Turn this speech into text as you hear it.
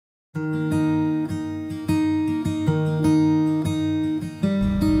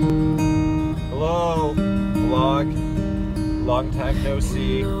long time no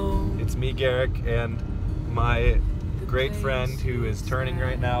see. It's me, Garrick, and my great friend who is turning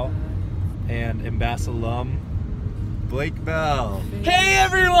right now, and Ambassador alum, Blake Bell. Hey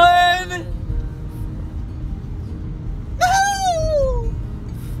everyone!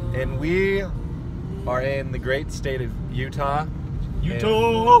 And we are in the great state of Utah.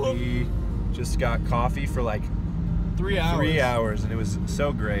 Utah! We just got coffee for like 3 hours. 3 hours, and it was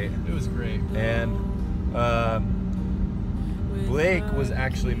so great. It was great. And Blake was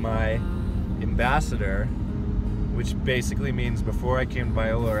actually my ambassador, which basically means before I came to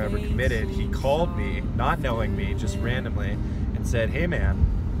Biola or ever committed, he called me, not knowing me, just randomly, and said, "Hey man,"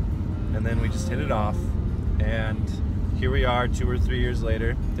 and then we just hit it off, and here we are 2 or 3 years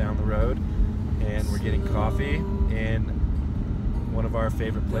later down the road, and we're getting coffee in one of our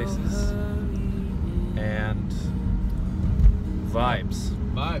favorite places, and vibes.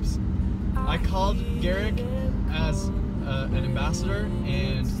 I called Garrick as an ambassador,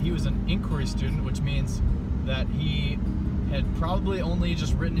 and he was an inquiry student, which means that he had probably only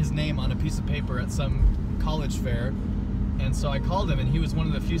just written his name on a piece of paper at some college fair. And so I called him, and he was one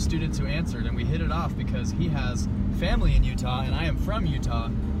of the few students who answered, and we hit it off because he has family in Utah and I am from Utah,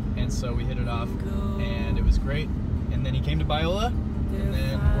 and so we hit it off and it was great. And then he came to Biola, and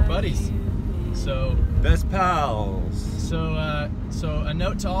then we're buddies. So best pals. So a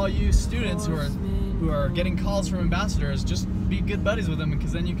note to all you students who are getting calls from ambassadors: just be good buddies with them,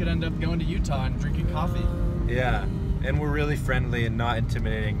 because then you could end up going to Utah and drinking coffee. Yeah, and we're really friendly and not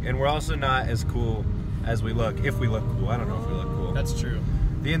intimidating, and we're also not as cool as we look. If we look cool, I don't know if we look cool. That's true.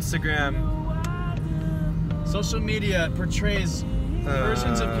 The Instagram, social media portrays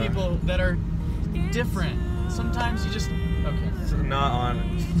versions of people that are different. Sometimes you just so not on.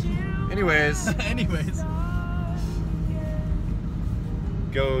 Anyways. Anyways.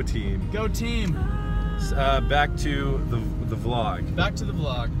 Go team. Go team. Back to the vlog. Back to the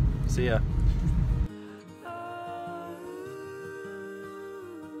vlog. See ya.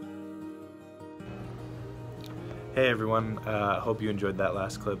 Hey everyone, hope you enjoyed that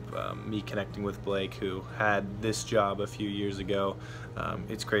last clip, me connecting with Blake, who had this job a few years ago.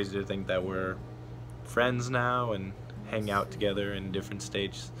 It's crazy to think that we're friends now and hang out together in different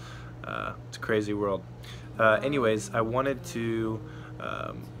stages. It's a crazy world. Anyways, I wanted to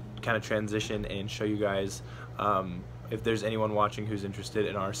kind of transition and show you guys if there's anyone watching who's interested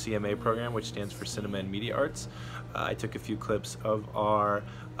in our CMA program, which stands for Cinema and Media Arts. I took a few clips of our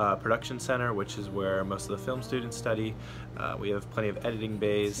production center, which is where most of the film students study. We have plenty of editing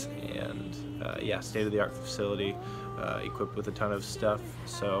bays and yeah, state-of-the-art facility equipped with a ton of stuff.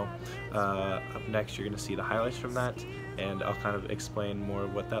 So up next you're going to see the highlights from that, and I'll kind of explain more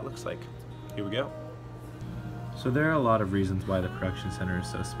of what that looks like. Here we go. So there are a lot of reasons why the production center is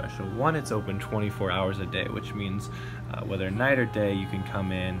so special. One, it's open 24 hours a day, which means whether night or day you can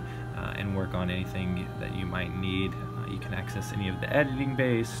come in and work on anything that you might need. You can access any of the editing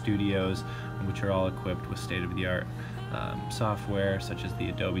bays, studios, which are all equipped with state-of-the-art software such as the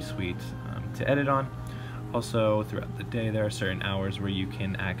Adobe Suite to edit on. Also, throughout the day there are certain hours where you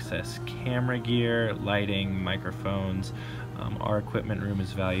can access camera gear, lighting, microphones. Our equipment room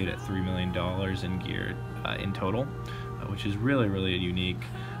is valued at $3 million in gear in total, which is really unique.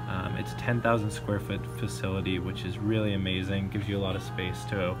 It's a 10,000 square foot facility, which is really amazing. Gives you a lot of space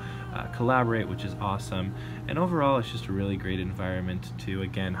to collaborate, which is awesome. And overall, it's just a really great environment to,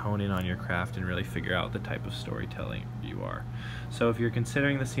 again, hone in on your craft and really figure out the type of storytelling you are. So if you're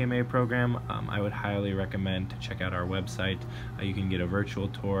considering the CMA program, I would highly recommend to check out our website. You can get a virtual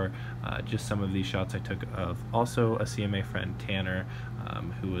tour. Just some of these shots I took of also a CMA friend, Tanner,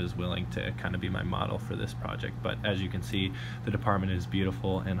 who was willing to kind of be my model for this project. But as you can see, the department is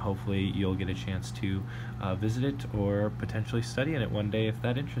beautiful, and hopefully you'll get a chance to visit it or potentially study in it one day if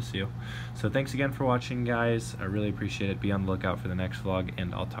that interests you. So thanks again for watching, guys. I really appreciate it. Be on the lookout for the next vlog,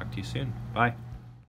 and I'll talk to you soon. Bye.